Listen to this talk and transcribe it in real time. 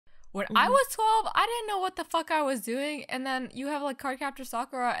When I was 12, I didn't know what the fuck I was doing. And then you have like Cardcaptor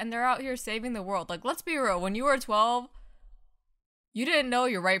Sakura and they're out here saving the world. Like, let's be real. When you were 12, you didn't know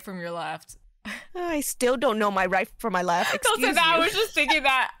your right from your left. I still don't know my right from my left. Excuse Don't say that. you. I was just thinking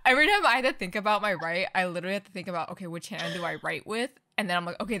that every time I had to think about my right, I literally had to think about, okay, which hand do I write with? And then I'm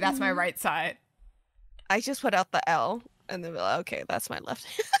like, okay, that's my right side. I just put out the L and then be like, okay, that's my left.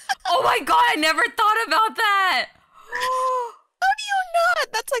 Oh my god, I never thought about that. How do you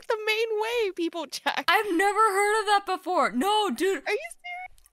not? That's like the main way people check. I've never heard of that before. No, dude. Are you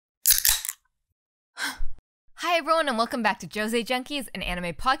serious? Hi everyone and welcome back to Josei Junkies, an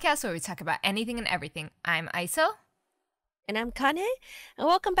anime podcast where we talk about anything and everything. I'm Iso. And I'm Kane, and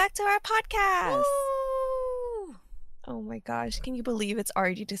welcome back to our podcast. Woo! Oh my gosh, can you believe it's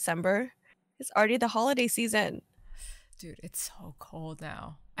already December? It's already the holiday season. Dude, it's so cold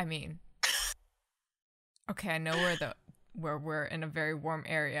now. I mean, okay, I know we're in a very warm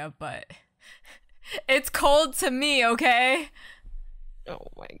area, but it's cold to me, okay? Oh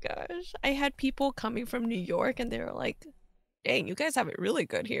my gosh. I had people coming from New York and they were like, dang, you guys have it really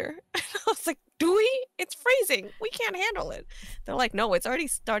good here. And I was like, do we? It's freezing. We can't handle it. They're like, no, it's already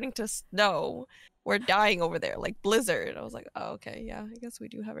starting to snow. We're dying over there, like blizzard. I was like, oh, okay, yeah, I guess we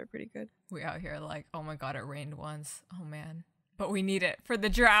do have it pretty good. We out here like, oh my god, it rained once. Oh man. But we need it for the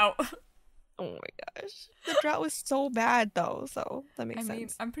drought. Oh my gosh. The drought was so bad though, so that makes sense. I mean,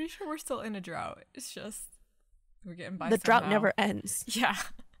 I'm pretty sure we're still in a drought. It's just we're getting by the somehow. drought never ends. Yeah.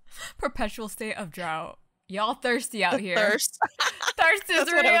 Perpetual state of drought. Y'all thirsty out here. Thirst. Thirst is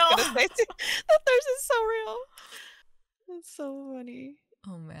That's real. what I was gonna say too. The thirst is so real. It's so funny.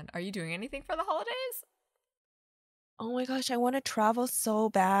 Oh man, are you doing anything for the holidays? Oh my gosh, I want to travel so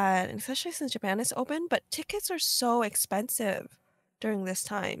bad, and especially since Japan is open, but tickets are so expensive during this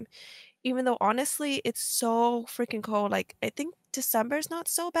time. Even though honestly, it's so freaking cold. Like I think December is not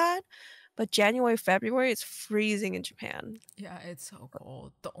so bad, but January, February, it's freezing in Japan. Yeah, it's so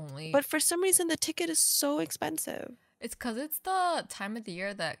cold. But for some reason, the ticket is so expensive. It's because it's the time of the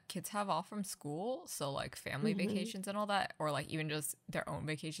year that kids have off from school. So, like, family vacations and all that, or, like, even just their own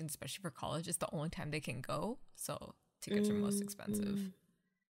vacations, especially for college, is the only time they can go. So, tickets are most expensive.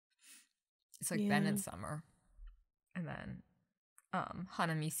 It's, like, then in summer. And then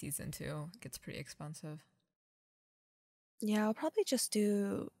Hanami season, too, gets pretty expensive. Yeah, I'll probably just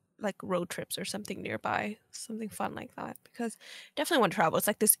do like road trips or something nearby, something fun like that, because definitely want to travel. It's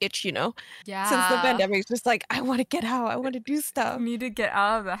like this itch, you know? Yeah. Since the pandemic, it's just like, I want to get out. I want to do stuff. I need to get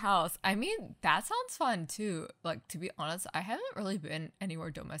out of the house. I mean, that sounds fun too. Like, to be honest, I haven't really been anywhere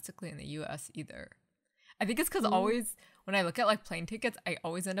domestically in the US either. I think it's because always when I look at like plane tickets, I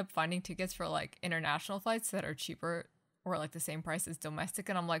always end up finding tickets for like international flights that are cheaper or like the same price as domestic.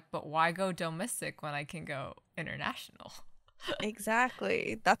 And I'm like, but why go domestic when I can go international?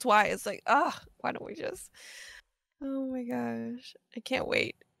 Exactly. That's why it's like, why don't we just? Oh my gosh, I can't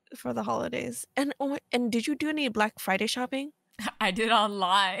wait for the holidays. And and did you do any Black Friday shopping? I did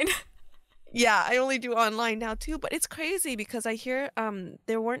online. Yeah, I only do online now too, but it's crazy because I hear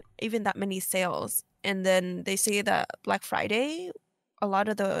there weren't even that many sales, and then they say that Black Friday, a lot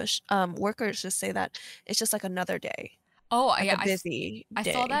of the workers just say that it's just like another day. Oh, like yeah, a busy I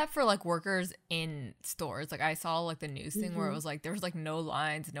day. saw that for like workers in stores. Like I saw like the news thing where it was like there was like no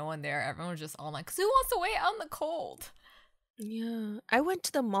lines, no one there. Everyone was just all like, 'cause who wants to wait out in the cold? Yeah, I went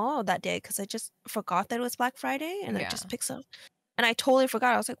to the mall that day because I just forgot that it was Black Friday, and I just picked some, and I totally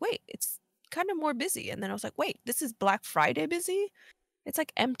forgot. I was like, wait, it's kind of more busy, and then I was like, wait, this is Black Friday busy? It's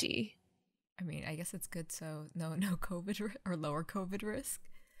like empty. I mean, I guess it's good, so no COVID or lower COVID risk.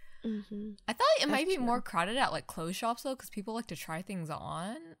 I thought it might be more crowded at like clothes shops though, because people like to try things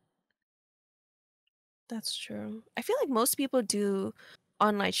on. That's true. I feel like most people do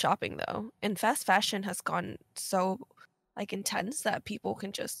online shopping though, and fast fashion has gone so like intense that people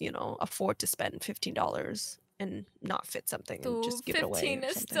can just, afford to spend $15 and not fit something and just give it away. 15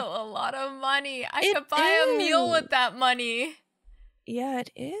 is something. still a lot of money. I could buy a meal with that money. Yeah, it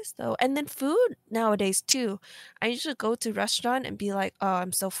is though. And then food nowadays too. I usually go to restaurant and be like, oh,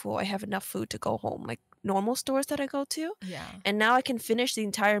 I'm so full. I have enough food to go home. Like normal stores that I go to. Yeah. And now I can finish the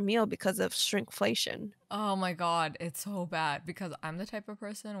entire meal because of shrinkflation. Oh my god, it's so bad because I'm the type of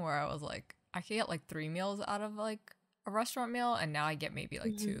person where I was like, I could get like 3 meals out of like a restaurant meal, and now I get maybe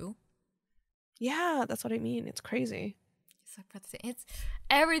like 2. Yeah, that's what I mean. It's crazy. It's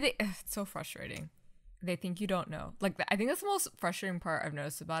everything. It's so frustrating. They think you don't know. Like, I think that's the most frustrating part I've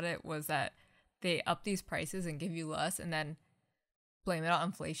noticed about it was that they up these prices and give you less and then blame it on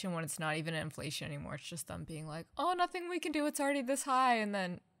inflation when it's not even inflation anymore. It's just them being like, oh, nothing we can do. It's already this high. And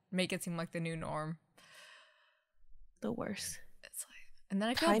then make it seem like the new norm. The worst. And then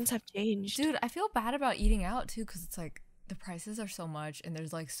I feel, Times have changed. dude, I feel bad about eating out too, because it's like the prices are so much and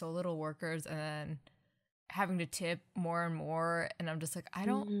there's like so little workers, and then having to tip more and more, and I'm just like, I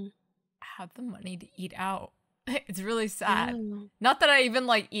don't have the money to eat out. It's really sad. Yeah. Not that I even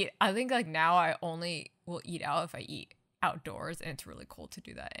like eat. I think like now I only will eat out if I eat outdoors, and it's really cold to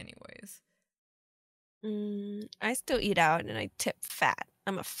do that anyways. I still eat out and I tip fat.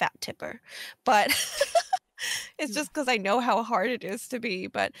 I'm a fat tipper. But it's just because I know how hard it is to be.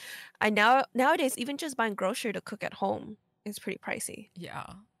 But nowadays, even just buying grocery to cook at home is pretty pricey. Yeah.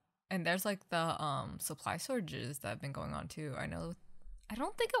 And there's like the supply shortages that have been going on too. I know, I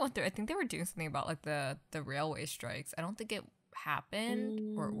don't think it went through. I think they were doing something about like the railway strikes. I don't think it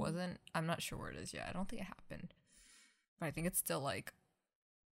happened, or it wasn't. I'm not sure where it is yet. I don't think it happened. But I think it's still like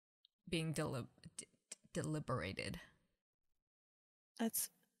being deliberated. That's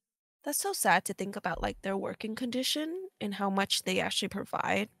so sad to think about, like their working condition and how much they actually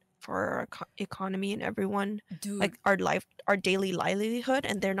provide for our economy and everyone, Dude, like our daily livelihood,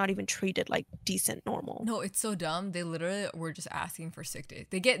 and they're not even treated like decent, normal. no, it's so dumb. They literally were just asking for sick days.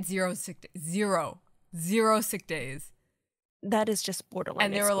 They get zero sick days. Zero sick days. That is just borderline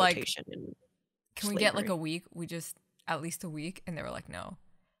And they were like, exploitation and can we get like slavery. a week? We just, at least a week. And they were like, no.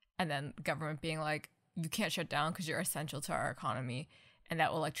 And then government being like, you can't shut down because you're essential to our economy, and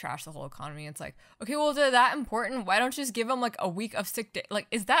that will like trash the whole economy. It's like, okay, well, if they're that important, why don't you just give them like a week of sick day? Like,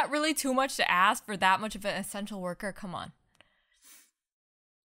 is that really too much to ask for that much of an essential worker? Come on.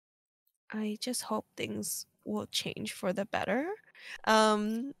 I just hope things will change for the better.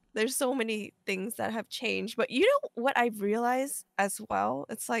 There's so many things that have changed, but you know what I've realized as well?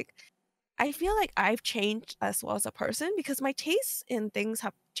 It's like I feel like I've changed as well as a person because my tastes in things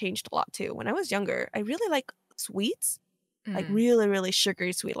have changed a lot too. When I was younger, I really like sweets, like really, really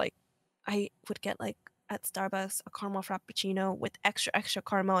sugary sweet. Like I would get like at Starbucks a caramel frappuccino with extra, extra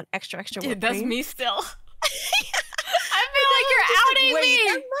caramel and extra, extra Dude, whipped that's cream. me still. I But feel like now I'm just you're outing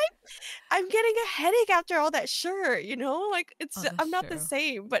wait, me. I'm getting a headache after all that sugar, you know? Like it's Oh, I'm that's not the true.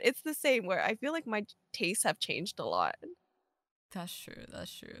 same, but it's the same where I feel like my tastes have changed a lot. That's true.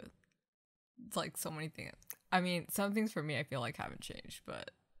 That's true. It's like so many things. I mean, some things for me I feel like haven't changed, but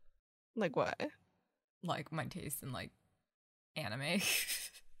Like what? like my taste in like anime.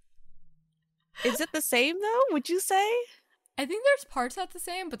 Is it the same though? Would you say? I think there's parts that's the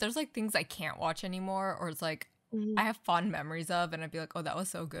same, but there's like things I can't watch anymore, or it's like I have fond memories of, and I'd be like, oh, that was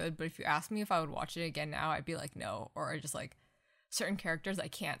so good. But if you ask me if I would watch it again now, I'd be like, no. Or I just like certain characters I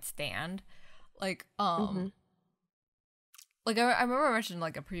can't stand. Like, like I remember I mentioned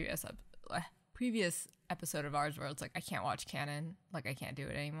like a previous episode of ours where it's like I can't watch canon, like I can't do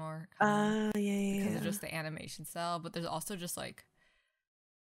it anymore. Yeah, Because of just the animation style. But there's also just like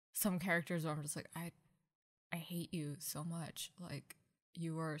some characters where I'm just like, I hate you so much. Like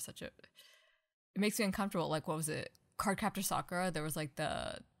you were such a, it makes me uncomfortable. Like what was it? Cardcaptor Sakura. There was like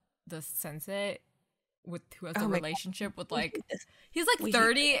the sensei with who has a relationship with like he's like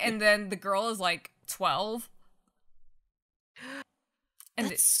 30 and then the girl is like 12. And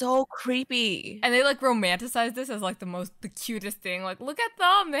that's so creepy. And they like romanticize this as like the cutest thing. Like, look at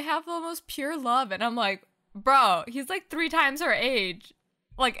them. They have the most pure love. And I'm like, bro, he's like 3 times her age.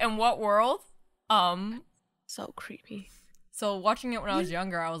 Like, in what world? So creepy. So watching it when I was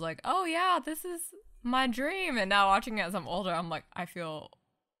younger, I was like, oh yeah, this is my dream. And now watching it as I'm older, I'm like, I feel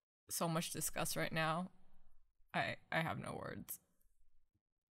so much disgust right now. I have no words.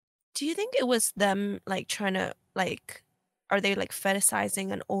 Do you think it was them like trying to like, are they like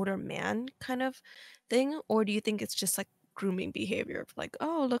fetishizing an older man kind of thing? Or do you think it's just like grooming behavior of like,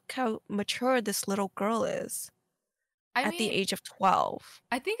 oh, look how mature this little girl is at the age of 12?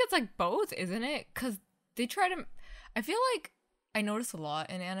 I think it's like both, isn't it? Because they try to, I feel like I notice a lot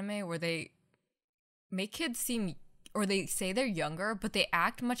in anime where they make kids seem, or they say they're younger, but they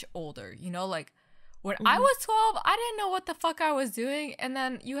act much older. You know, like when I was 12, I didn't know what the fuck I was doing. And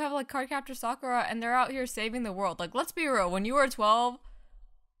then you have like Cardcaptor Sakura and they're out here saving the world. Like, let's be real. When you were 12,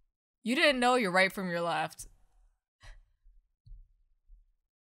 you didn't know your right from your left.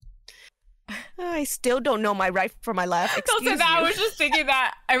 I still don't know my right from my left. Excuse Don't say that. you. I was just thinking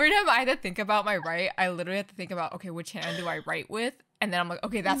that every time I had to think about my right, I literally had to think about, okay, which hand do I write with? And then I'm like,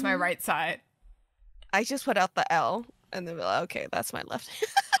 okay, that's my right side. I just put out the L and then be like, okay, that's my left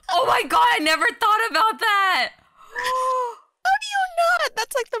hand. Oh my god, I never thought about that. How do you not?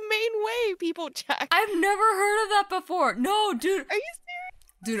 That's like the main way people check. I've never heard of that before. No, dude. Are you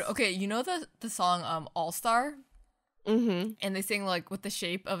serious? Dude, okay, you know the song All Star? Mm-hmm. And they sing like with the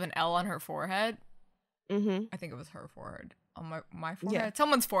shape of an L on her forehead? Mm-hmm. I think it was her forehead. my forehead, Yeah.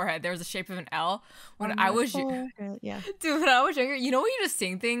 someone's forehead. There was a shape of an L. When On I my was forehead, yeah. dude, when I was younger, you know when you just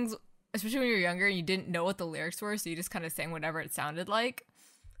sing things, especially when you're younger, and you didn't know what the lyrics were, so you just kind of sang whatever it sounded like.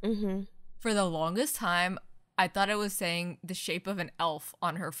 Mm-hmm. For the longest time, I thought it was saying the shape of an elf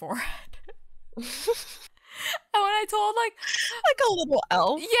on her forehead. And when I told like Like a little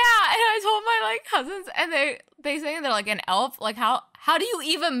elf. yeah, and I told my like cousins, and they saying they're like an elf. Like how do you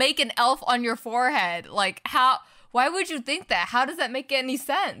even make an elf on your forehead? Like how? Why would you think that? How does that make any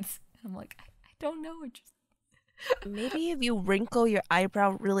sense? And I'm like, I don't know. It just Maybe if you wrinkle your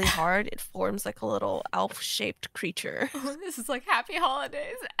eyebrow really hard, it forms like a little elf-shaped creature. this is like happy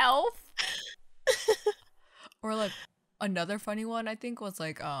holidays, elf. Or like another funny one I think was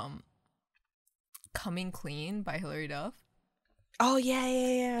like Coming Clean by Hilary Duff. Oh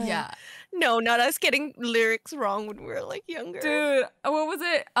yeah. Yeah. No, not us getting lyrics wrong when we were like younger. Dude, what was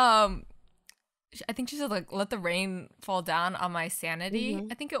it? I think she said like let the rain fall down on my sanity.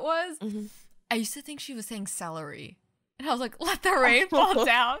 Mhm. I think it was. Mhm. I used to think she was saying celery. And I was like, let the rain fall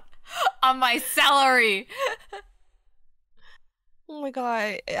down on my celery. Oh my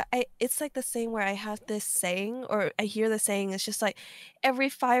God. It's like the same where I have this saying, or I hear the saying, it's just like every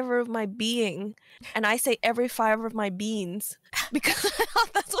fiber of my being. And I say every fiber of my beans because I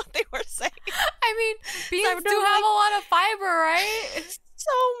thought that's what they were saying. I mean, beans I'm do like- have a lot of fiber, right?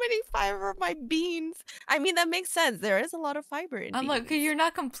 So many fiber of my beans. I mean, that makes sense. There is a lot of fiber in I'm beans. like, okay, you're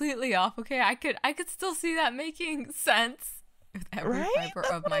not completely off. Okay, I could still see that making sense. With every right? fiber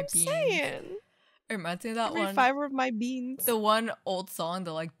That's of what my I'm beans. saying. It reminds me of that Every one. fiber of my beans. The one old song,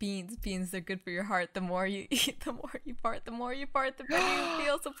 the like beans, they're good for your heart. The more you eat, the more you fart. The more you fart, the better you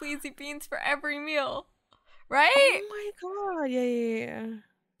feel. So please eat beans for every meal. Right? Oh my God. Yeah.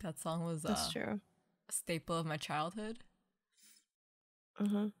 That song was That's true. a staple of my childhood.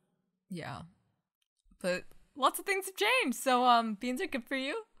 Uh-huh. Yeah. But lots of things have changed. So beans are good for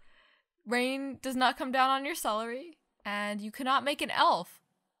you. Rain does not come down on your celery, and you cannot make an elf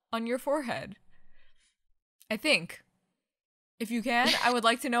on your forehead. I think. If you can, I would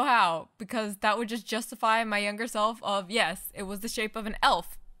like to know how, because that would just justify my younger self of, yes, it was the shape of an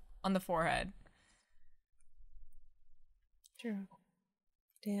elf on the forehead. True.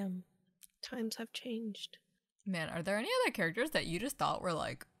 Damn. Times have changed. Man, are there any other characters that you just thought were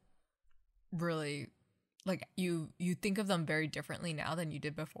like really like you think of them very differently now than you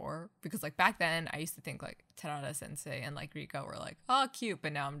did before? Because like back then I used to think like Terada Sensei and like Rika were like, oh, cute,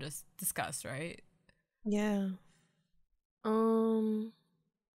 but now I'm just disgust, right? Yeah.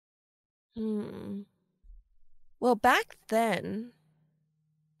 Well, back then,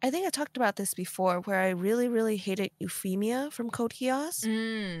 I think I talked about this before, where I really, really hated Euphemia from Code Geass.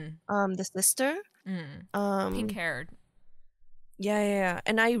 The sister. Pink haired. Yeah.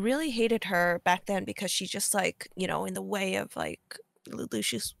 And I really hated her back then because she just like, in the way of like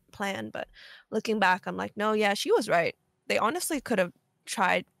Lelouch's plan. But looking back, I'm like, no, yeah, she was right. They honestly could have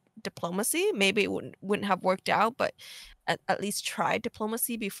tried diplomacy. Maybe it wouldn't have worked out, but at least tried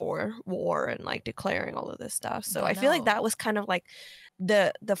diplomacy before war and like declaring all of this stuff. So I feel like that was kind of like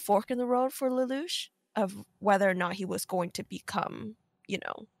the fork in the road for Lelouch of whether or not he was going to become,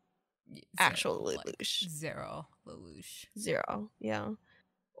 actual Lelouch. Zero Lelouch. Zero, yeah.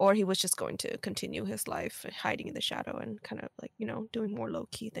 Or he was just going to continue his life hiding in the shadow and kind of like, doing more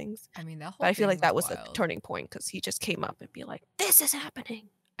low-key things. I mean, that whole But I feel like that was wild. the turning point because he just came up and be like, this is happening.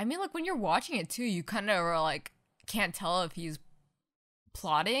 I mean, like when you're watching it too, you kind of are like, can't tell if he's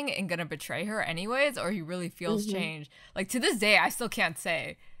plotting and gonna betray her anyways, or he really feels change. Like to this day, I still can't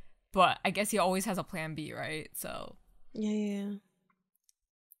say, but I guess he always has a plan B, right? So yeah.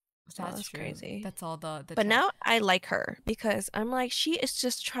 That's true. Crazy. That's all the But now I like her because I'm like, she is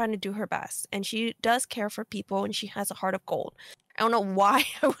just trying to do her best and she does care for people and she has a heart of gold. I don't know why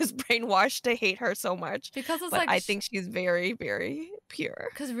I was brainwashed to hate her so much. Because it's but like I think she's very, very pure.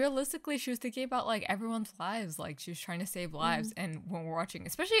 Because realistically, she was thinking about like everyone's lives. Like she was trying to save lives. And when we're watching,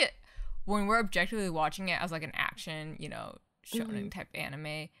 especially when we're objectively watching it as like an action, shonen type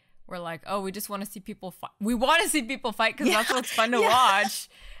anime, we're like, oh, we just want to see people fight. We want to see people fight because that's what's fun to watch.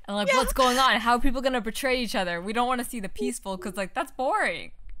 And like, what's going on? How are people gonna betray each other? We don't want to see the peaceful because like that's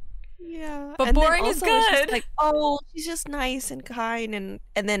boring. Yeah, but and boring is good. It's just like, oh, she's just nice and kind, and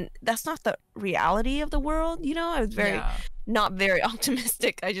then that's not the reality of the world. I was not very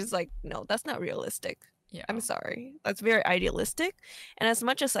optimistic. I just like, no, that's not realistic. Yeah, I'm sorry, that's very idealistic. And as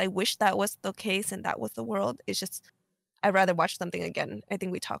much as I wish that was the case and that was the world, it's just I'd rather watch something again. I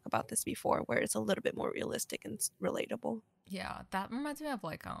think we talked about this before, where it's a little bit more realistic and relatable. Yeah, that reminds me of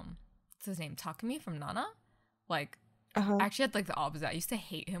like what's his name, Takumi from Nana, like. I actually had like the opposite. I used to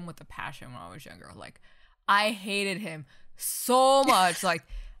hate him with a passion when I was younger. Like, I hated him so much. Like,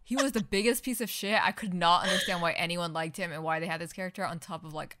 he was the biggest piece of shit. I could not understand why anyone liked him and why they had this character, on top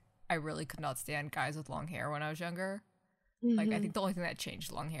of, like, I really could not stand guys with long hair when I was younger. Like, I think the only thing that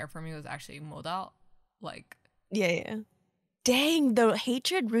changed long hair for me was actually modal. Like, Yeah. Dang, the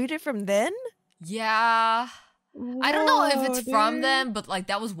hatred rooted from then? yeah. I don't know if it's from dude. them, but like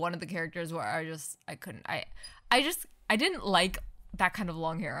that was one of the characters where I couldn't. I didn't like that kind of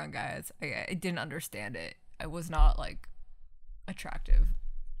long hair on guys. I didn't understand it. I was not like attractive.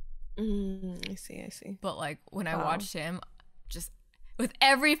 I see. But like when I watched him, just with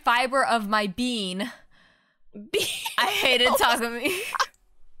every fiber of my being, I hated Takumi.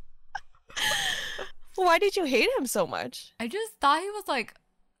 Why did you hate him so much? I just thought he was like,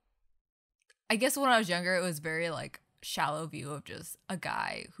 I guess when I was younger, it was very like shallow view of just a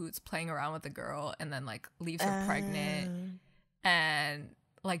guy who's playing around with a girl and then like leaves her pregnant, and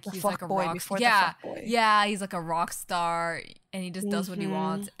like he's like a rock. Yeah, he's like a rock star, and he just does what he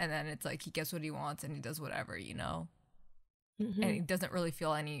wants, and then it's like he gets what he wants and he does whatever, you know. And he doesn't really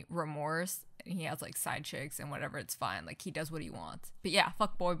feel any remorse, and he has like side chicks and whatever, it's fine. Like he does what he wants. But yeah,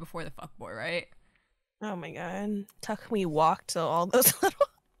 fuck boy before the fuck boy, right? Oh my god, Takumi walked to all those little.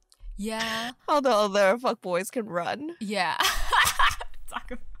 Yeah. All the other fuckboys can run. Yeah.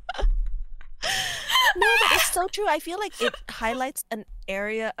 No, but it's so true. I feel like it highlights an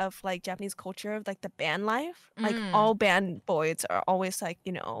area of like Japanese culture of like the band life. Like all band boys are always like,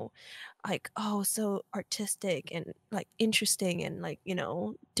 you know, like, oh, so artistic and like interesting and like, you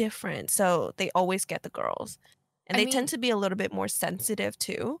know, different. So they always get the girls. And they tend to be a little bit more sensitive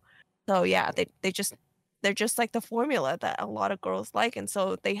too. So yeah, they're just like the formula that a lot of girls like, and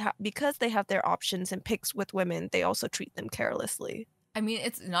so they have, because they have their options and picks with women, they also treat them carelessly. I mean,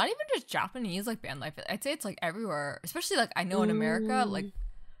 it's not even just Japanese like band life. I'd say it's like everywhere, especially like I know in America, like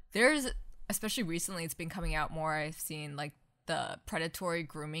there's, especially recently, it's been coming out more. I've seen like the predatory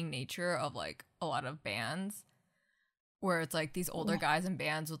grooming nature of like a lot of bands, where it's like these older guys in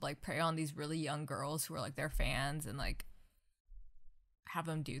bands would like prey on these really young girls who are like their fans and like have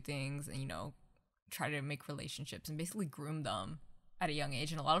them do things and, you know, try to make relationships and basically groom them at a young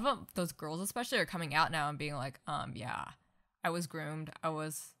age. And a lot of them, those girls especially, are coming out now and being like, yeah, I was groomed. I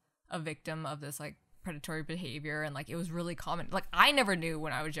was a victim of this like predatory behavior, and like it was really common. Like I never knew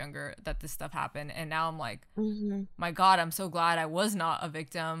when I was younger that this stuff happened, and now I'm like, my God, I'm so glad I was not a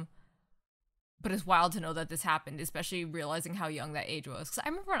victim. But it's wild to know that this happened, especially realizing how young that age was. Because I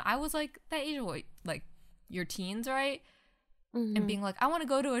remember when I was like that age, like your teens, right? And being like, I want to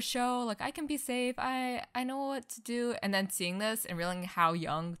go to a show, like I can be safe, I know what to do, and then seeing this and realizing how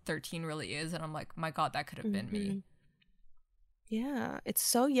young 13 really is, and I'm like, my God, that could have been me. Yeah, it's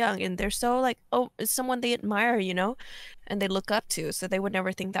so young, and they're so like, oh, it's someone they admire, you know, and they look up to, so they would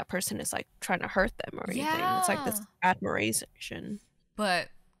never think that person is like trying to hurt them or anything. It's like this admiration. But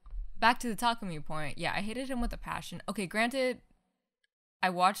back to the Takumi point, yeah, I hated him with a passion. Okay, granted, I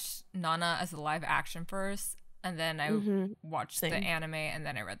watched Nana as a live action first, and then I watched the anime, and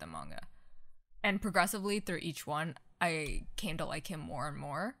then I read the manga. And progressively through each one, I came to like him more and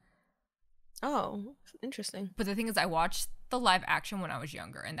more. Oh, interesting. But the thing is, I watched the live action when I was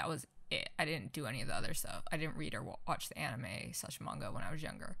younger, and that was it. I didn't do any of the other stuff. I didn't read or watch the anime/manga when I was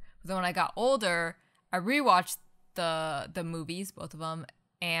younger. But then when I got older, I rewatched the movies, both of them,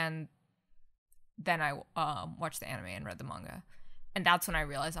 and then I watched the anime and read the manga. And that's when I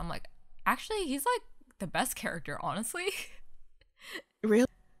realized, I'm like, actually, he's like the best character, honestly. Really?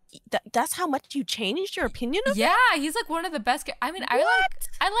 That's how much you changed your opinion of him? Yeah, he's like one of the best. I mean, I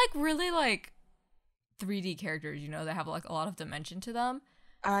like really like 3D characters, you know, that have like a lot of dimension to them.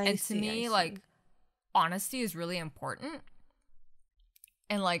 And to me, like, honesty is really important.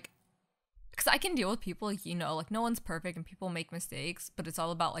 And like, because I can deal with people, like, you know, like no one's perfect and people make mistakes, but it's all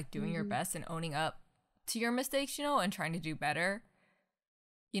about like doing your best and owning up to your mistakes, you know, and trying to do better,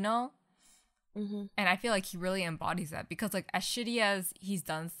 you know. And I feel like he really embodies that, because like as shitty as he's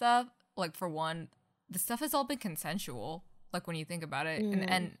done stuff, like for one, the stuff has all been consensual, like when you think about it.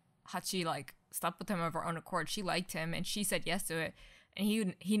 And Hachi like slept with him of her own accord. She liked him and she said yes to it,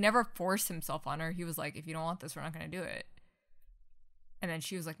 and he never forced himself on her. He was like, if you don't want this, we're not gonna do it. And then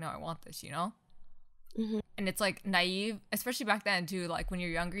she was like, no, I want this, you know. And it's like naive, especially back then too. Like when you're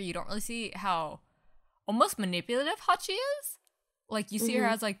younger, you don't really see how almost manipulative Hachi is. Like you see her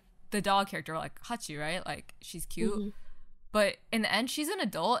as like the dog character, like Hachi, right? Like she's cute, but in the end she's an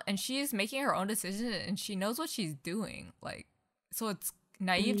adult and she's making her own decisions and she knows what she's doing. Like, so it's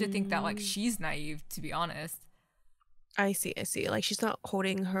naive to think that like she's naive, to be honest. I see, I see. Like she's not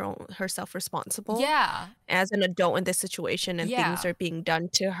holding herself responsible Yeah. as an adult in this situation, and things Yeah. are being done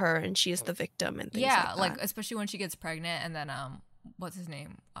to her, and she is the victim and things like Yeah, like that. especially when she gets pregnant and then what's his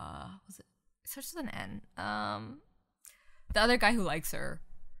name? Was it, it starts with an N. The other guy who likes her.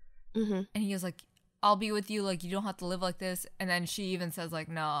 Mm-hmm. And he was like, I'll be with you, like you don't have to live like this. And then she even says like,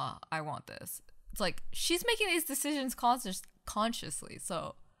 nah, I want this. It's like she's making these decisions consciously.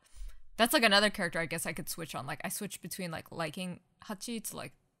 So that's like another character I guess I could switch on. Like I switch between like liking Hachi to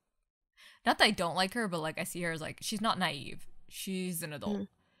like, not that I don't like her, but like I see her as like she's not naive. She's an adult. Mm-hmm.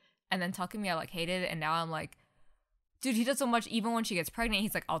 And then Takumi I like hated, and now I'm like, dude, he does so much. Even when she gets pregnant,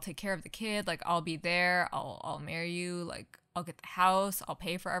 he's like, I'll take care of the kid, like I'll be there, I'll marry you, like I'll get the house, I'll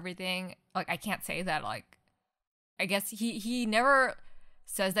pay for everything. Like I can't say that. Like I guess he never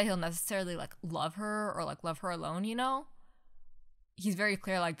says that he'll necessarily like love her or like love her alone, you know. He's very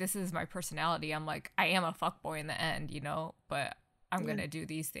clear, like this is my personality. I'm like, I am a fuckboy in the end, you know, but I'm Yeah. gonna do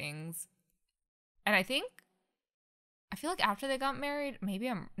these things. And I feel like after they got married,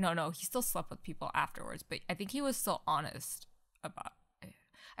 maybe no, he still slept with people afterwards, but I think he was still honest about it.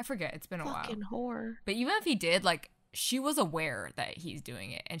 I forget, it's been a while. Fucking whore. But even if he did, like she was aware that he's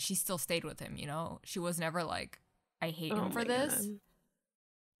doing it and she still stayed with him, you know? She was never like, I hate Oh him for my this. God.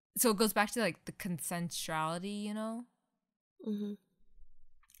 So it goes back to like the consensuality, you know? Mm-hmm.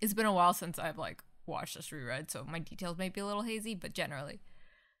 It's been a while since I've like watched this reread, so my details might be a little hazy, but generally.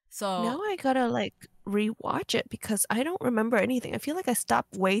 Now So I gotta like rewatch it because I don't remember anything. I feel like I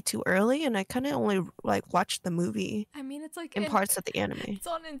stopped way too early and I kind of only like watched the movie I mean it's like and parts of the anime. it's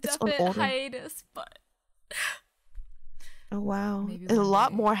on It's on indefinite older. hiatus, but Oh wow. maybe A one lot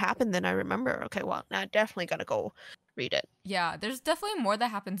day. more happened than I remember. Okay, well, now I definitely gotta go read it. Yeah, there's definitely more that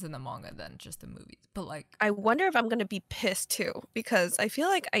happens in the manga than just the movies. But like, I wonder if I'm gonna be pissed too because I feel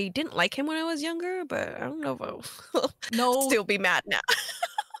like I didn't like him when I was younger, but I don't know if I'll no, still be mad now.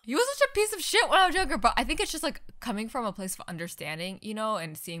 he was such a piece of shit when I was younger. But I think it's just like coming from a place of understanding, you know,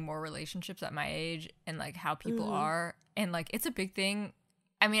 and seeing more relationships at my age and like how people Mm. are. And like, it's a big thing.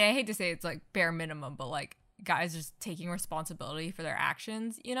 I mean, I hate to say it's like bare minimum, but like guys just taking responsibility for their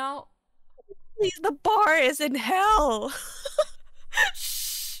actions, you know? Please, the bar is in hell.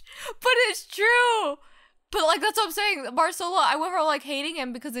 Shh, but it's true. But like that's what I'm saying. Barcelona, I went from like hating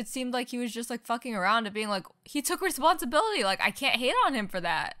him because it seemed like he was just like fucking around to being like he took responsibility. Like I can't hate on him for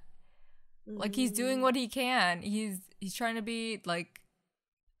that. Like he's doing Mm, what he can. He's trying to be like,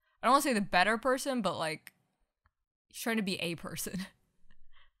 I don't want to say the better person, but like he's trying to be a person.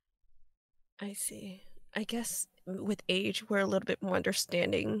 I see. I guess with age, we're a little bit more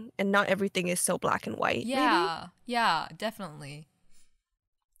understanding, and not everything is so black and white, maybe? Yeah, definitely.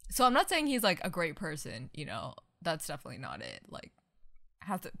 So I'm not saying he's like a great person, you know. That's definitely not it. Like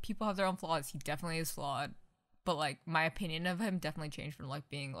people have their own flaws. He definitely is flawed. But like my opinion of him definitely changed from like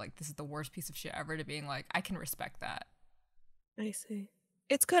being like this is the worst piece of shit ever to being like I can respect that. I see.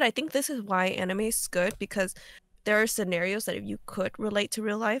 It's good. I think this is why anime is good because there are scenarios that if you could relate to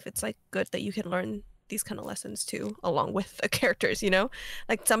real life, it's like good that you can learn these kind of lessons too, along with the characters, you know?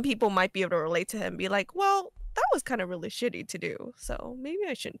 Like some people might be able to relate to him and be like, well, that was kind of really shitty to do. So maybe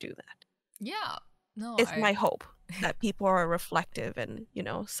I shouldn't do that. Yeah. No, It's my hope that people are reflective and, you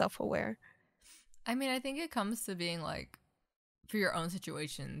know, self-aware. I mean I think it comes to being like for your own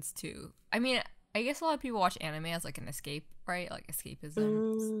situations too. I mean, I guess a lot of people watch anime as like an escape, right? Like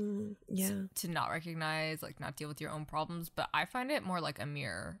escapism Yeah. to not recognize, like not deal with your own problems. But I find it more like a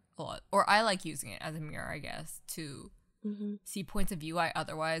mirror a lot, or I like using it as a mirror, I guess, to Hmm. see points of view I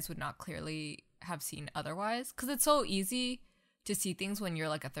otherwise would not clearly have seen otherwise. Because it's so easy to see things when you're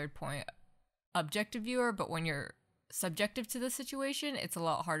like a third point objective viewer, but when you're subjective to the situation, it's a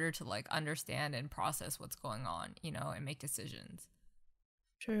lot harder to like understand and process what's going on, you know, and make decisions.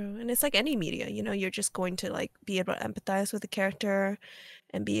 True. And it's like any media, you know, you're just going to like be able to empathize with the character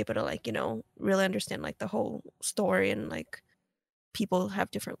and be able to like, you know, really understand like the whole story and like people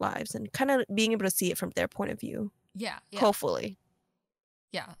have different lives and kind of being able to see it from their point of view. Yeah, yeah, Hopefully.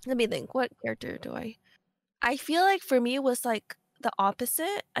 yeah. Let me think, what character do I feel like for me it was like the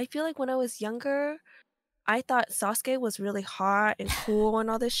opposite. I feel like when I was younger, I thought Sasuke was really hot and cool and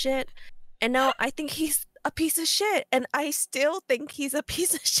all this shit. And now I think he's a piece of shit. And I still think he's a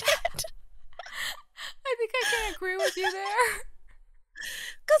piece of shit. I think I can agree with you there.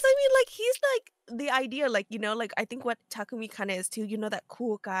 Because I mean, like, he's like the idea, like, you know, like, I think what Takumi kind of is too, you know, that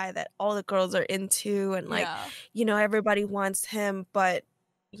cool guy that all the girls are into, and like, Yeah. you know, everybody wants him, but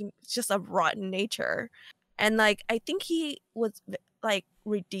he's just a rotten nature. And like, I think he was like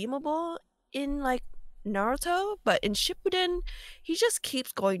redeemable in like Naruto, but in Shippuden, he just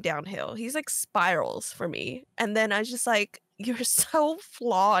keeps going downhill. He's like spirals for me. And then I just like, you're so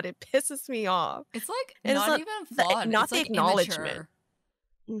flawed. It pisses me off. It's like And it's not even flawed. not It's the like acknowledgement. immature.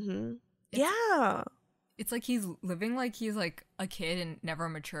 Mm-hmm. It's Yeah. it's like he's living like he's like a kid and never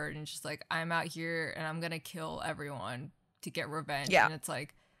matured and just like I'm out here and I'm gonna kill everyone to get revenge. Yeah. And it's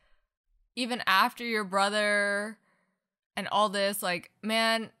like even after your brother and all this, like,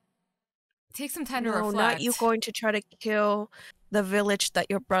 man, take some time to No, not you reflect. going to try to kill the village that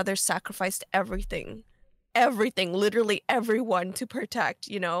your brother sacrificed everything. Everything, literally everyone to protect,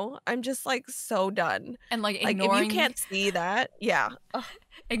 you know? I'm just like so done. And like Like if you ignoring can't see that, yeah. Ugh,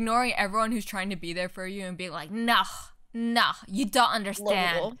 ignoring everyone who's trying to be there for you and being like, nah, nah, you don't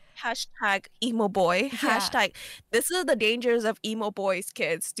understand. lol. Hashtag emo boy. Yeah. Hashtag this is the dangers of emo boys,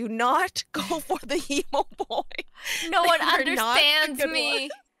 kids. Do not go for the emo boy. No They one are not the understands good one. me.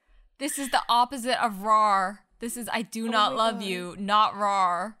 This is the opposite of RAR. This is I do Oh not my love god. you, not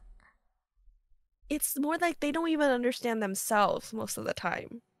RAR. It's more like they don't even understand themselves most of the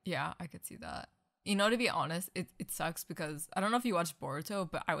time. Yeah, I could see that. You know, to be honest, it sucks because I don't know if you watched Boruto,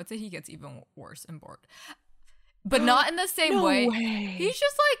 but I would say he gets even worse in Boruto. But not in the same No way. way. He's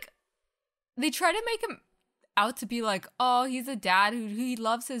just like, they try to make him out to be like, oh, he's a dad who he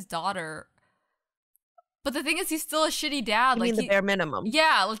loves his daughter. But the thing is, he's still a shitty dad. I Like mean the he, bare minimum.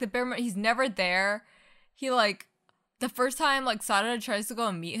 yeah, like the bare. He's never there. He like the first time like Sarada tries to go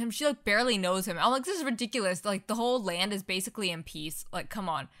and meet him, she like barely knows him. I'm like, this is ridiculous. Like the whole land is basically in peace. Like, come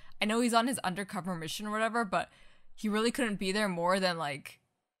on. I know he's on his undercover mission or whatever, but he really couldn't be there more than like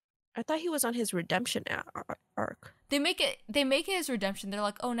I thought he was on his redemption arc. they make it his redemption. They're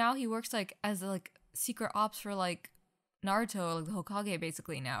like, oh, now he works like as like secret ops for like Naruto, like the Hokage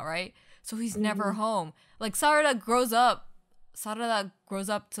basically now, right? So he's never home. Like Sarada grows up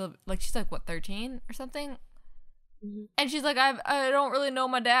to like she's like what 13 or something, and she's like I don't really know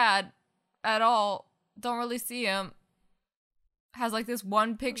my dad at all. Don't really see him. Has like this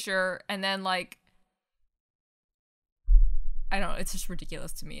one picture, and then like I don't know. It's just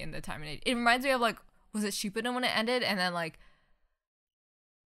ridiculous to me in the time and age. It reminds me of like was it Shippuden when it ended, and then like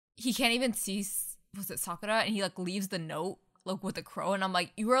he can't even see was it Sakura, and he like leaves the note like with the crow, and I'm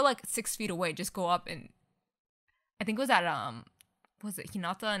like, you were like 6 feet away, just go up. And I think it was at was it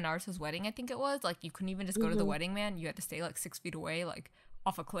Hinata and Naruto's wedding? I think it was like you couldn't even just go to the wedding, man. You had to stay like 6 feet away, like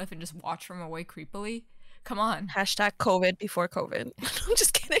off a cliff, and just watch from away creepily. Come on. Hashtag COVID before COVID. I'm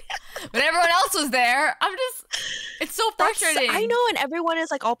just kidding. But everyone else was there. It's so frustrating. I know, and everyone is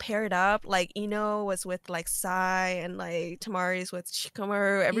like all paired up. Like Ino was with like Sai, and like Tamari's with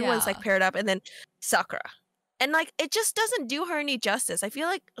Shikamaru. Everyone's like Yeah. paired up, and then Sakura. And like it just doesn't do her any justice. I feel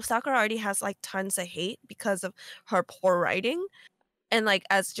like Sakura already has like tons of hate because of her poor writing, and like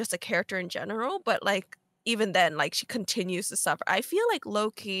as just a character in general. But like even then, like she continues to suffer. I feel like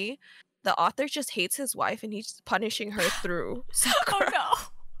low key, the author just hates his wife, and he's punishing her through Sakura. Oh no.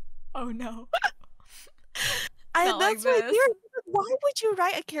 Oh no. That's Not like my this. theory. Why would you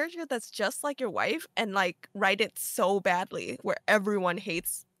write a character that's just like your wife and like write it so badly where everyone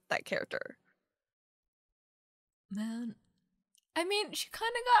hates that character? Man. I mean, she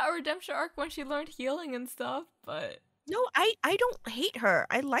kind of got a redemption arc when she learned healing and stuff, but No, I don't hate her.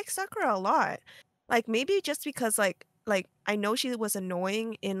 I like Sakura a lot. Like maybe just because like I know she was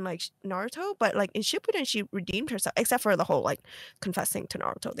annoying in like Naruto, but like in Shippuden she redeemed herself, except for the whole like confessing to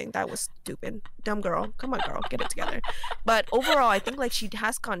Naruto thing. That was stupid. Dumb girl. Come on, girl, get it together. But overall, I think like she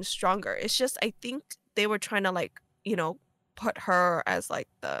has gotten stronger. It's just I think they were trying to like, you know, put her as like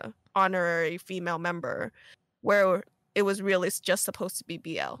the honorary female member where it was really just supposed to be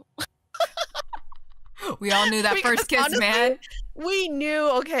BL. we all knew that Because first kiss, honestly, man. we knew,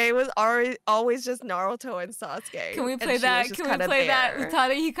 okay, it was always just Naruto and Sasuke. Can we and play she that? was just Can we kinda play that? there.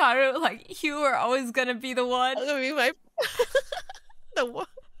 Utani Hikaru, like, you are always gonna be the one. I mean, my the one.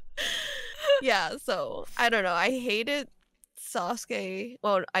 Yeah, so I don't know. I hated Sasuke.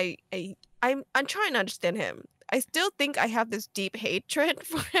 Well, I'm trying to understand him. I still think I have this deep hatred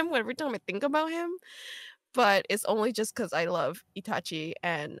for him every time I think about him, but it's only just because I love Itachi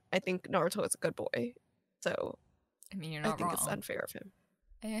and I think Naruto is a good boy. So I mean, you're I not think it's wrong. unfair of him.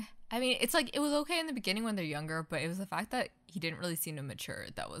 I mean, it's like, it was okay in the beginning when they're younger, but it was the fact that he didn't really seem to mature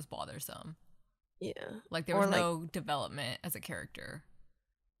that was bothersome. Yeah. Like, there Or, was like- no development as a character.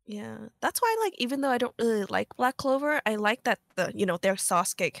 Yeah, that's why, like, even though I don't really like Black Clover, I like that their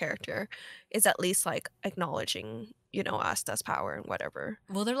Sasuke character is at least like acknowledging Astas power and whatever.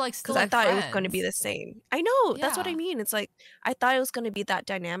 Well, they're like Because still I like thought it was going to be friends. the same. I know, that's what I Yeah. mean. It's like I thought it was going to be that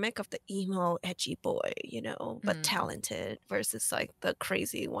dynamic of the emo, edgy boy, but Mm, talented versus like the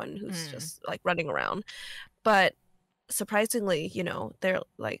crazy one who's mm. just like running around. But surprisingly, they're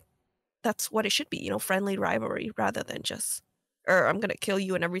like that's what it should be, friendly rivalry rather than just, or I'm gonna kill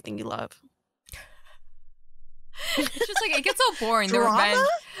you and everything you love. It's just like it gets so boring. Drama?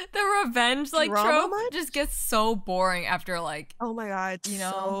 The revenge like Drama trope much? just gets so boring after like, Oh my god, it's you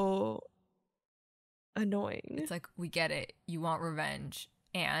know, so annoying. it's like we get it. You want revenge.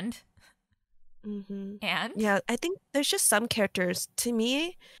 And Mm-hmm. and Yeah, I think there's just some characters, to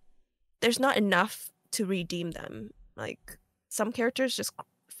me, there's not enough to redeem them. Like some characters just,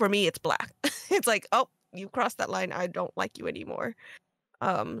 for me, it's black. It's like, oh, you crossed that line. I don't like you anymore.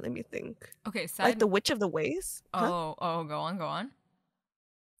 Let me think. okay, Like side the Witch of the Ways. Huh? oh, go on, go on.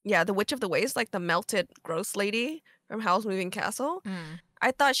 Yeah, the Witch of the Ways, like the melted gross lady from Howl's Moving Castle. Mm.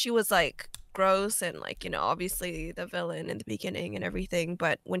 I thought she was like gross and like, obviously the villain in the beginning and everything,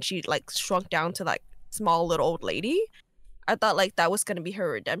 but when she like shrunk down to like small little old lady, I thought like that was gonna be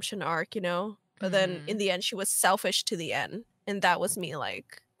her redemption arc. But then in Mm. the end she was selfish to the end. And that was me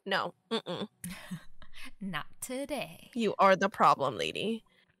like, no, Not today. you are the problem lady.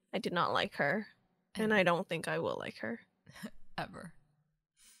 I did not like her. And And I don't think I will like her. ever.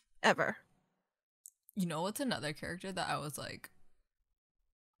 Ever. You know what's another character that I was like,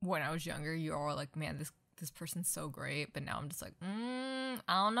 when I was younger, you all were like, man, this person's so great, but now I'm just like, I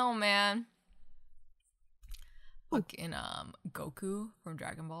don't know, man. Ooh. Fucking Goku from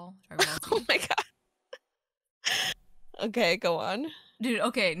Dragon Ball Z. Oh my god. Okay, go on. Dude,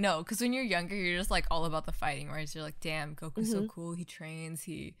 okay, no, because when you're younger, you're just like all about the fighting, right? So you're like, damn, Goku's so cool. He trains,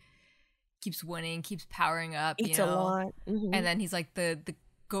 he keeps winning, keeps powering up, Eats a lot. And then he's like the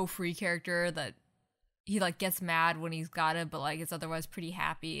go free character that he like gets mad when he's got it, but like is otherwise pretty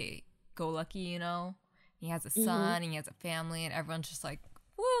happy, go lucky, He has a son, he has a family, and everyone's just like,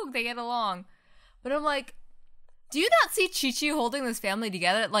 woo, they get along. But I'm like, do you not see Chi-Chi holding this family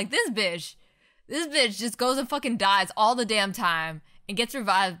together? Like this bitch just goes and fucking dies all the damn time and gets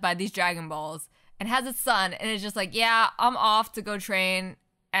revived by these Dragon Balls and has a son and is just like, yeah, I'm off to go train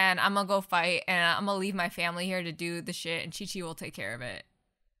and I'm gonna go fight and I'm gonna leave my family here to do the shit and Chi-Chi will take care of it.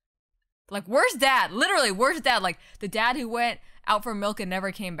 Like, where's dad? Literally, where's dad? Like, the dad who went out for milk and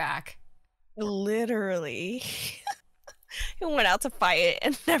never came back. Literally. He went out to fight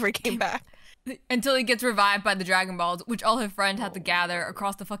and never came back. Until he gets revived by the Dragon Balls, which all his friends have to gather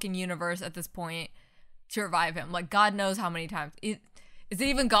across the fucking universe at this point to revive him. Like, God knows how many times. Is it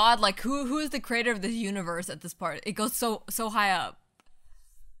even God? Like, who is the creator of this universe at this part? It goes so high up.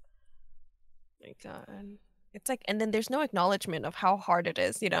 My God. It's like, and then there's no acknowledgement of how hard it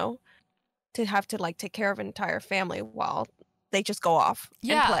is, to have to like take care of an entire family while they just go off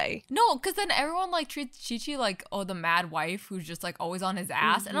and play. No, because then everyone like treats Chi-Chi like, oh, the mad wife who's just like always on his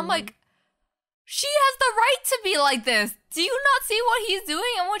ass. And I'm like, she has the right to be like this. Do you not see what he's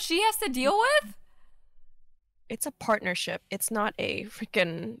doing and what she has to deal with? It's a partnership. It's not a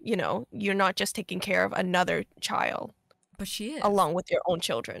freaking, you're not just taking care of another child. But she is. Along with your own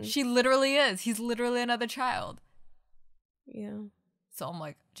children. She literally is. He's literally another child. Yeah. So I'm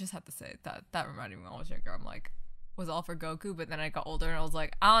like, just have to say that reminded me when I was younger. I'm like, was all for Goku, but then I got older and I was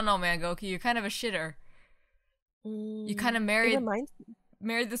like, I don't know, man, Goku, you're kind of a shitter. You kind of married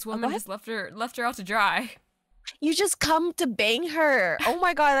this woman, just left her out to dry. You just come to bang her. Oh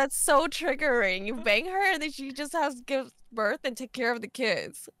my God, that's so triggering. You bang her and then she just has to give birth and take care of the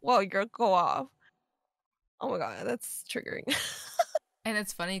kids while you go off. Oh my God, that's triggering. And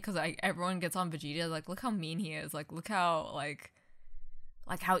it's funny because everyone gets on Vegeta, like, look how mean he is. Like, look how, like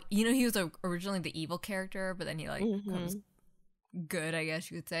how, he was originally the evil character, but then he, like, becomes good, I guess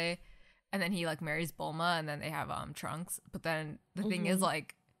you could say. And then he, like, marries Bulma, and then they have, Trunks. But then the thing is,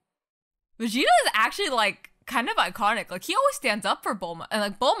 like, Vegeta is actually, like, kind of iconic. Like, he always stands up for Bulma. And,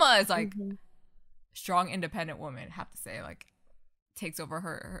 like, Bulma is, like, strong, independent woman, I have to say. Like, takes over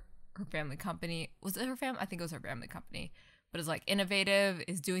her family company. Was it her family? I think it was her family company. But is, like, innovative,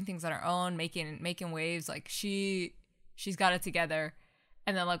 is doing things on her own, making waves. Like, she's got it together.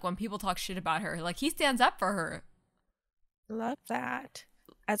 And then, like, when people talk shit about her, like, he stands up for her. Love that.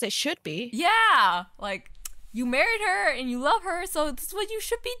 As it should be. Yeah. Like, you married her and you love her, so this is what you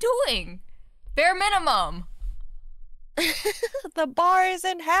should be doing. Bare minimum. The bar is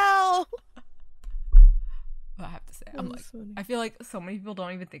in hell. But I have to say, I'm like, funny. I feel like so many people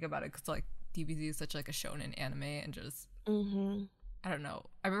don't even think about it because, like, DBZ is such, like, a shonen anime and just, I don't know.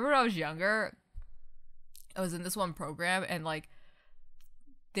 I remember when I was younger, I was in this one program and, like,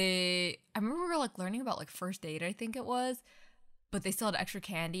 I remember we were like learning about like first date, I think it was, but they still had extra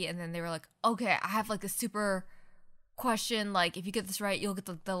candy, and then they were like, okay, I have like a super question, like if you get this right, you'll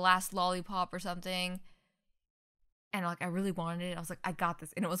get the last lollipop or something. And like I really wanted it. I was like, I got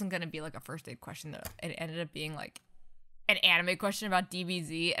this. And it wasn't gonna be like a first date question though. It ended up being like an anime question about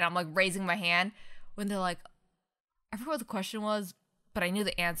DBZ, and I'm like raising my hand when they're like, I forgot what the question was, but I knew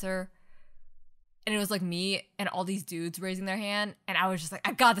the answer. And it was like me and all these dudes raising their hand, and I was just like,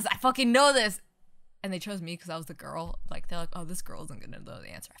 I got this. I fucking know this. And they chose me because I was the girl. Like they're like, oh, this girl isn't gonna know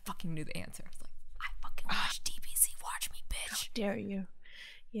the answer. I fucking knew the answer. I was like, I fucking watched DBZ. Watch me, bitch. How dare you?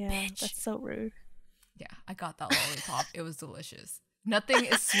 Yeah, bitch. That's so rude. Yeah, I got that lollipop. It was delicious. Nothing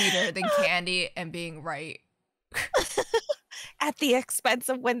is sweeter than candy and being right. At the expense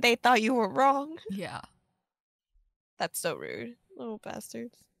of when they thought you were wrong. Yeah. That's so rude. Little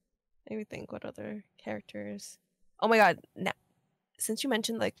bastards. Let me think what other characters. Oh my god. Now, since you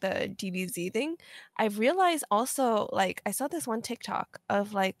mentioned like the DBZ thing, I've realized also, like, I saw this one TikTok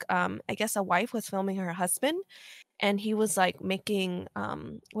of like I guess a wife was filming her husband, and he was like making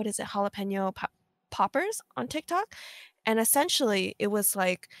what is it, jalapeno poppers on TikTok. And essentially it was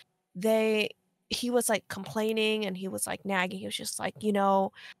like he was like complaining, and he was like nagging. He was just like,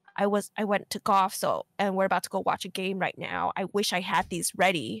 I went to golf, and we're about to go watch a game right now. I wish I had these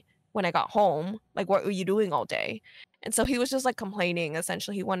ready when I got home. Like, what were you doing all day? And so he was just like complaining.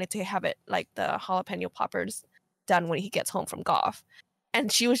 Essentially, he wanted to have it like the jalapeno poppers done when he gets home from golf.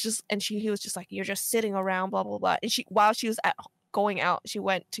 And he was just like, you're just sitting around, blah blah blah. And while she was going out, she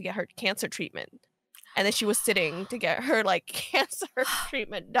went to get her cancer treatment. And then she was sitting to get her like cancer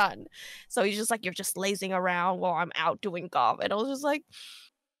treatment done. So he's just like, you're just lazing around while I'm out doing golf. And I was just like,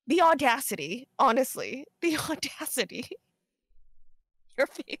 the audacity, honestly, the audacity. Your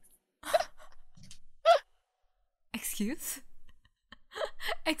face. Excuse?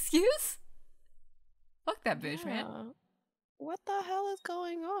 Excuse? Fuck that bitch, man. What the hell is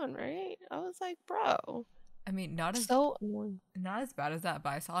going on, right? I was like, bro. I mean, not as bad as that, but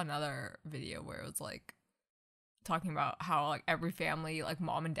I saw another video where it was like talking about how like every family, like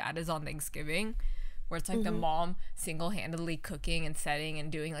mom and dad is on Thanksgiving, where it's like the mom single-handedly cooking and setting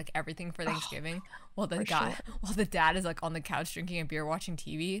and doing like everything for Thanksgiving, while the dad is like on the couch drinking a beer, watching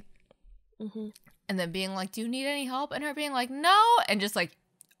TV, and then being like, "Do you need any help?" And her being like, "No," and just like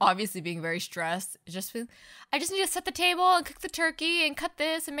obviously being very stressed, I just need to set the table and cook the turkey and cut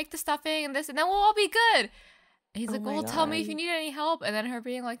this and make the stuffing and this, and then we'll all be good. And he's like, well, tell me if you need any help. And then her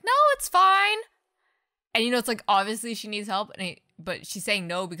being like, no, it's fine. And it's like, obviously she needs help, but she's saying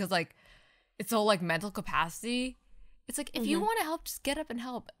no because like it's all like mental capacity. It's like, if you want to help, just get up and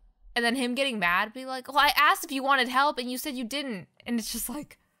help. And then him getting mad, be like, well, I asked if you wanted help and you said you didn't. And it's just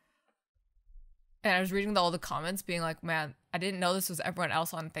like, and I was reading all the comments being like, man, I didn't know this was everyone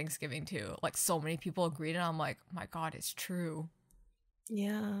else on Thanksgiving too. Like so many people agreed, and I'm like, my God, it's true.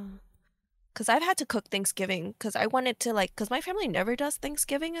 Yeah. Because I've had to cook Thanksgiving because I wanted to because my family never does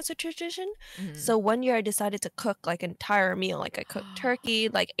Thanksgiving as a tradition. So one year I decided to cook like an entire meal. Like I cooked turkey,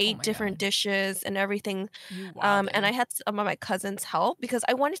 like 8 different dishes and everything. And I had some of my cousins help because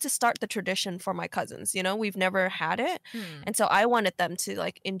I wanted to start the tradition for my cousins. We've never had it. And so I wanted them to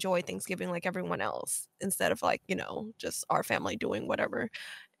like enjoy Thanksgiving like everyone else instead of like, just our family doing whatever.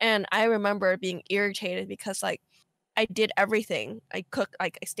 And I remember being irritated because like I did everything. I cooked,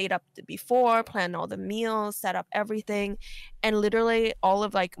 like I stayed up before, planned all the meals, set up everything. And literally all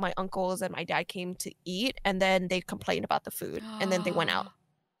of like my uncles and my dad came to eat, and then they complained about the food, and then they went out.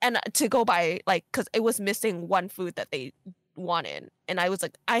 And to go by like, because it was missing one food that they wanted. And I was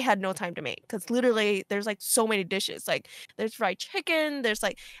like, I had no time to make because literally there's like so many dishes. Like there's fried chicken, there's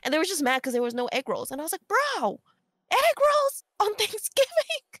like, and they were just mad because there was no egg rolls. And I was like, bro, egg rolls on Thanksgiving?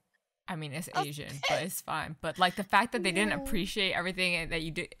 I mean, it's Asian, but it's fine. But like the fact that they didn't appreciate everything that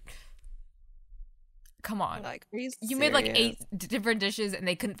you did. Come on. Like, you made like 8 different dishes and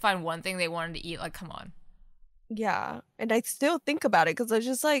they couldn't find one thing they wanted to eat. Like, come on. Yeah. And I still think about it because I was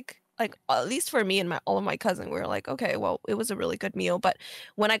just like at least for me and all of my cousins, we were like, okay, well, it was a really good meal. But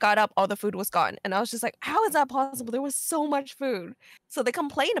when I got up, all the food was gone. And I was just like, how is that possible? There was so much food. So they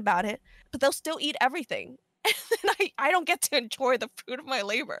complain about it, but they'll still eat everything. And then I don't get to enjoy the fruit of my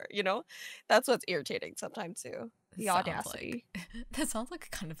labor, That's what's irritating sometimes too. The audacity. That sounds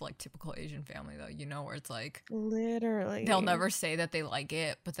like kind of like typical Asian family though, where it's like literally they'll never say that they like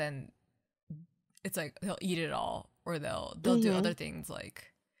it, but then it's like they'll eat it all, or they'll do other things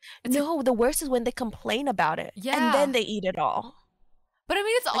like. The worst is when they complain about it, and then they eat it all. But I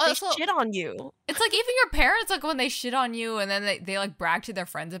mean, it's like also they shit on you. It's like even your parents, like when they shit on you, and then they like brag to their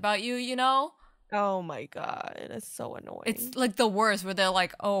friends about you, Oh my god, that's so It's annoying. like the worst where they're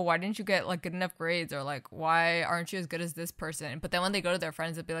like, oh, why didn't you get like good enough grades? Or like, why aren't you as good as this person? But then when they go to their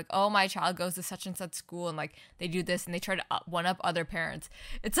friends, they'll be like, oh, my child goes to such and such school and like they do this and they try to one up other parents.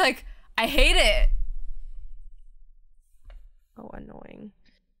 It's like, I hate it. Oh, annoying.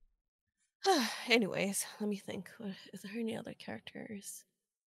 Anyways, let me think. Is there any other characters?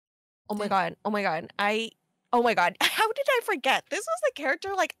 Oh my god. Oh my god. Oh my god. How did I forget? This was a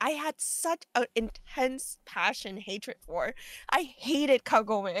character like I had such an intense passion hatred for. I hated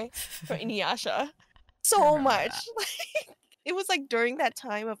Kagome for Inuyasha I so remember much. that. Like it was like during that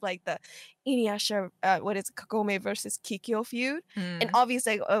time of like the Inuyasha what is it, Kagome versus Kikyo feud. And Mm,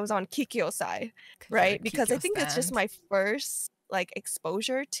 obviously I was on Kikyo's side, because you're a right? Because I Kikyo think it's just stand. my first like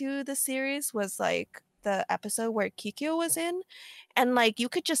exposure to the series was like the episode where Kikyo was in, and like you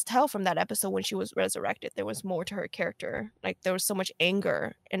could just tell from that episode when she was resurrected, there was more to her character. Like there was so much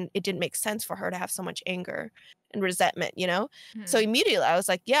anger, and it didn't make sense for her to have so much anger and resentment, you know? So Mm, immediately I was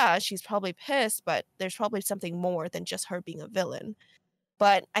like, yeah, she's probably pissed, but there's probably something more than just her being a villain.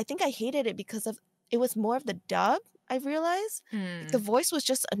 But I think I hated it because of it was more of the dub, I realized. Like the mm, voice was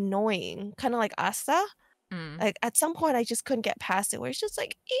just annoying, kind of like Asta. mm. Like at some point I just couldn't get past it where it's just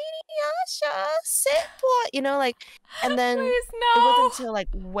like Inuyasha, sit boy, you know, like, and then Please it wasn't no. until like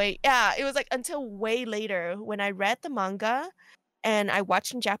way yeah, it was like until way later when I read the manga and I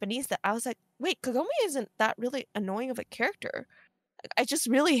watched in Japanese that I was like, wait, Kagome isn't that really annoying of a character. Like, I just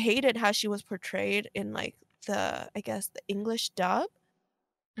really hated how she was portrayed in like the I guess the English dub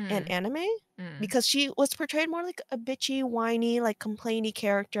and Mm, anime mm, because she was portrayed more like a bitchy, whiny, like complainy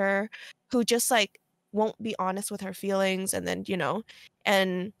character who just like won't be honest with her feelings and then, you know,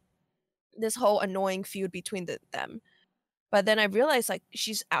 and this whole annoying feud between them. But then I realized like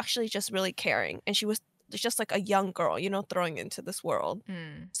she's actually just really caring and she was just like a young girl, you know, throwing into this world.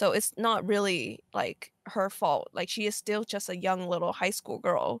 mm, So it's not really like her fault. Like she is still just a young little high school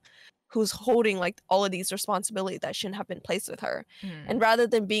girl who's holding like all of these responsibilities that shouldn't have been placed with her. And mm. rather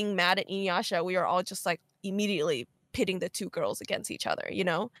than being mad at Inuyasha, we are all just like immediately pitting the two girls against each other, you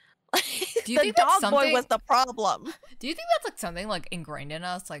know? Do you The think that's dog boy was something? the problem. Do you think that's like something like ingrained in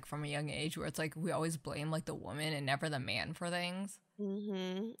us, like from a young age, where it's like we always blame like the woman and never the man for things?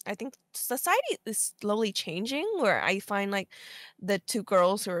 I think society is slowly changing where I find like the two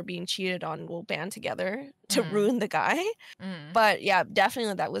girls who are being cheated on will band together to Mm, ruin the guy. mm. But yeah,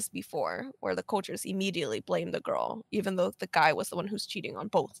 definitely that was before where the cultures immediately blamed the girl, even though the guy was the one who's cheating on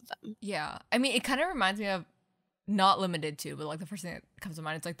both of them. Yeah, I mean, it kind of reminds me of not limited to, but like the first thing that comes to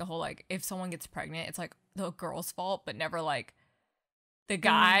mind, it's like the whole like if someone gets pregnant, it's like the girl's fault, but never like the Mm.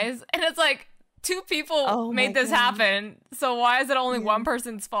 guys, and it's like two people Oh my made this god. happen, so why is it only Yeah. one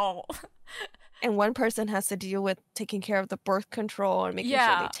person's fault? And one person has to deal with taking care of the birth control and making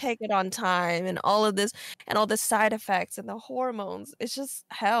sure they Yeah, take it on time and all of this and all the side effects and the hormones. It's just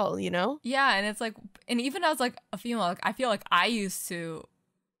hell, you know? yeah, and it's like, and even as like a female, like I feel like I used to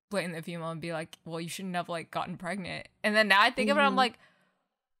blame the female and be like, well, you shouldn't have like gotten pregnant, and then now I think of it, I'm Mhm. like,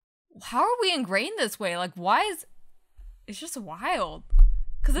 how are we ingrained this way? Like, why is it's just wild?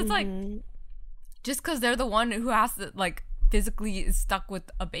 Because it's like Mhm. just because they're the one who has to like physically is stuck with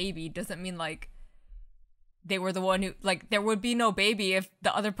a baby doesn't mean like they were the one who like there would be no baby if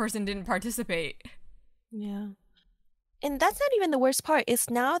the other person didn't participate. Yeah. And that's not even the worst part. It's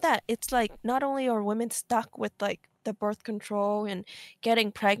now that it's like not only are women stuck with like the birth control and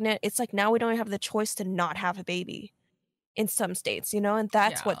getting pregnant, it's like now we don't have the choice to not have a baby in some states, you know? And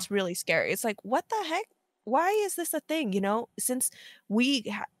that's Yeah. what's really scary. It's like, what the heck? Why is this a thing, you know? Since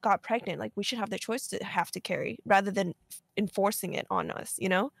we got pregnant, like we should have the choice to have to carry rather than enforcing it on us, you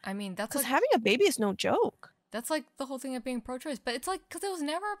know? I mean, Because having a baby is no joke. that's like the whole thing of being pro-choice, but it's like because it was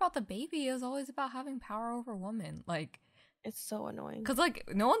never about the baby, it was always about having power over women. Like, It's so annoying. because like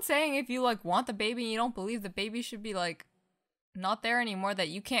no one's saying if you like want the baby and you don't believe the baby should be like not there anymore that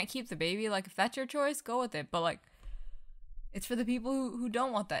you can't keep the baby. Like if that's your choice, go with it. But like it's for the people who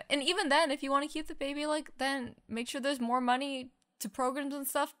don't want that. And even then, if you want to keep the baby, like then make sure there's more money to programs and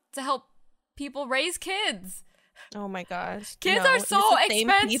stuff to help people raise kids. Oh my gosh. Kids are No, it's so the same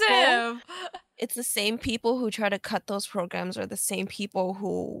people. expensive. It's the same people who try to cut those programs are the same people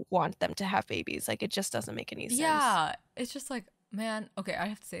who want them to have babies. Like, it just doesn't make any sense. Yeah, it's just like, man, okay, I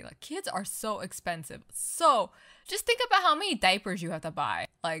have to say, like, kids are so expensive. So just think about how many diapers you have to buy.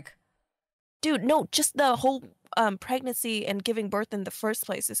 Like, Dude, no, just the whole pregnancy and giving birth in the first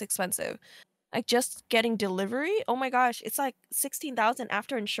place is expensive. Like, just getting delivery, oh my gosh, it's like 16,000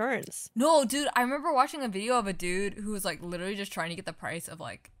 after insurance. no, dude, I remember watching a video of a dude who was like literally just trying to get the price of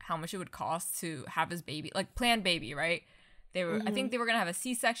like how much it would cost to have his baby, like planned baby, right? They were, I think they were going to have a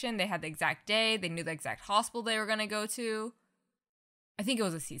C-section. They had the exact day. They knew the exact hospital they were going to go to. I think it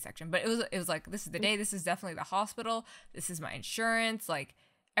was a C-section, but it was like, this is the day. This is definitely the hospital. This is my insurance. Like,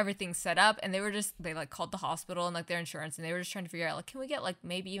 everything's set up. And they like called the hospital and like their insurance, and they were just trying to figure out, like, can we get like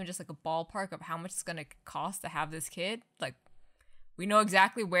maybe even just like a ballpark of how much it's going to cost to have this kid? Like, we know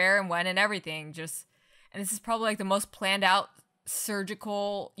exactly where and when and everything. And this is probably like the most planned out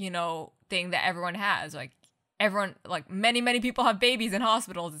surgical, thing that everyone has. Like, everyone, like many people have babies in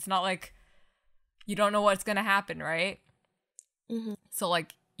hospitals. It's not like you don't know what's going to happen, right? So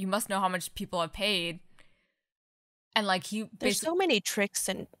like, you must know how much people have paid. And like, there's so many tricks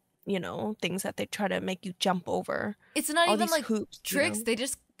and things that they try to make you jump over. It's not all even these like hoops, tricks. They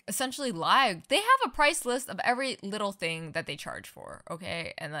just essentially lie. They have a price list of every little thing that they charge for,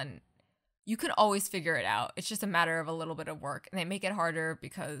 okay? And then you can always figure it out. It's just a matter of a little bit of work, and they make it harder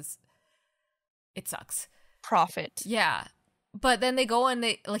because it sucks. Profit. Yeah. But then they go and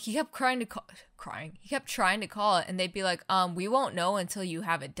he kept He kept trying to call it, and they'd be like, we won't know until you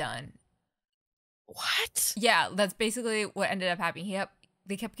have it done. What? Yeah, that's basically what ended up happening.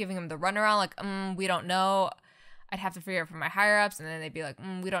 They kept giving him the runaround, like, we don't know. I'd have to figure it out from my higher ups, and then they'd be like,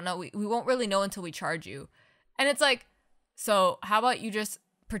 we don't know. We won't really know until we charge you. And it's like, so how about you just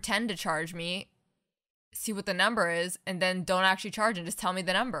pretend to charge me, see what the number is, and then don't actually charge and just tell me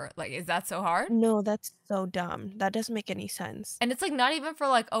the number? Like, is that so hard? No, that's so dumb. That doesn't make any sense. And it's like, not even for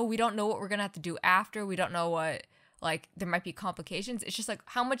like, oh, we don't know what we're gonna have to do after. We don't know what, like, there might be complications. It's just like,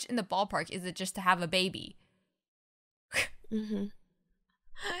 how much in the ballpark is it just to have a baby?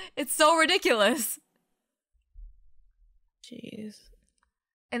 It's so ridiculous. Jeez.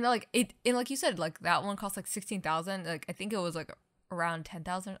 And like you said, like, that one cost like $16,000. Like, I think it was like around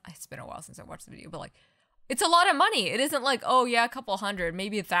 $10,000. It's been a while since I watched the video, but like, it's a lot of money. It isn't like, oh yeah, a couple hundred,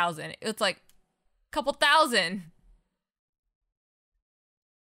 maybe 1,000. It's like a couple thousand.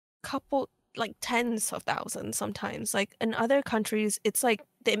 Couple, like tens of thousands sometimes. Like, in other countries, it's like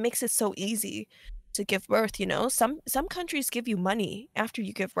it makes it so easy to give birth. Some countries give you money after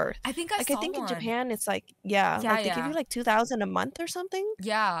you give birth. I think I saw in one. Japan it's like, they give you like 2,000 a month or something.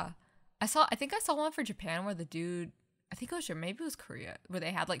 Yeah, I think I saw one for Japan where the dude, I think it was maybe it was Korea, where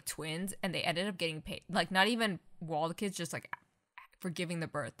they had like twins and they ended up getting paid, like, not even while the kids, just like for giving the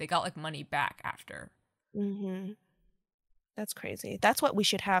birth, they got like money back after. That's crazy. That's what we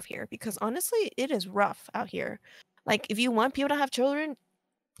should have here, because honestly, it is rough out here. Like, if you want people to have children,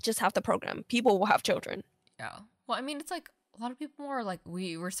 just have the program. People will have children. Yeah. Well, I mean, it's like a lot of people are like,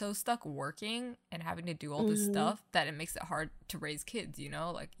 we were so stuck working and having to do all this stuff that it makes it hard to raise kids,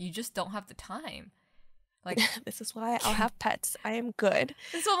 Like, you just don't have the time. Like, this is why I'll have pets. I am good.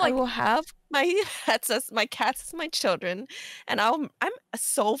 So like, I will have my pets as my cats as my children, and I'm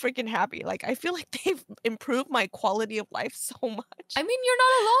so freaking happy. Like, I feel like they've improved my quality of life so much. I mean, you're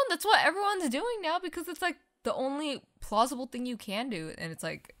not alone. That's what everyone's doing now, because it's like the only plausible thing you can do, and it's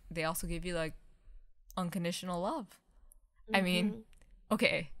like they also give you like unconditional love. I mean,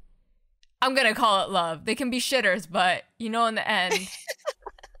 okay, I'm gonna call it love. They can be shitters, but in the end,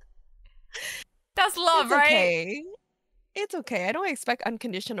 that's love, it's right? Okay. It's okay. I don't expect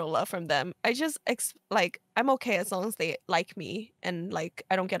unconditional love from them. I just I'm okay as long as they like me, and like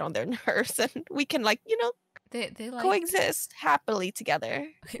I don't get on their nerves, and we can like they like coexist happily together.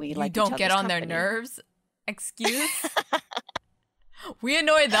 We you don't get on their nerves. Excuse? We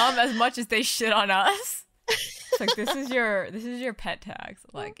annoy them as much as they shit on us. It's like, this is your pet tax.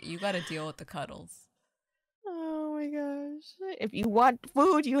 Like, you got to deal with the cuddles. Oh my gosh. If you want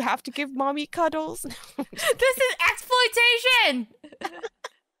food, you have to give mommy cuddles. This is exploitation!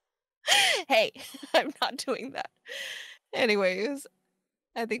 Hey, I'm not doing that. Anyways,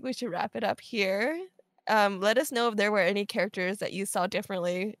 I think we should wrap it up here. Let us know if there were any characters that you saw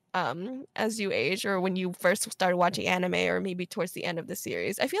differently as you age, or when you first started watching anime, or maybe towards the end of the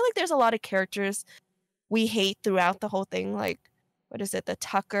series. I feel like there's a lot of characters we hate throughout the whole thing. Like, what is it? The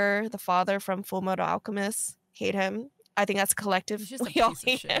Tucker, the father from Fullmetal Alchemist. Hate him. I think that's collective. He's just a piece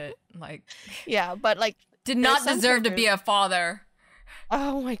of shit. Like, yeah, but like, did not deserve to be a father.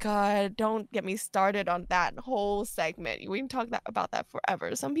 Oh my god, don't get me started on that whole segment. We can talk about that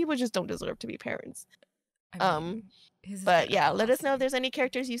forever. Some people just don't deserve to be parents. But yeah, let us know if there's any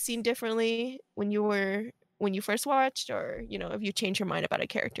characters you've seen differently when you first watched, or if you change your mind about a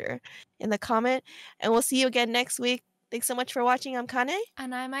character in the comment. And we'll see you again next week. Thanks so much for watching. I'm Kane.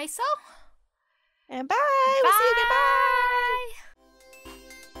 And I'm Iso. And bye. We'll see you again. Bye.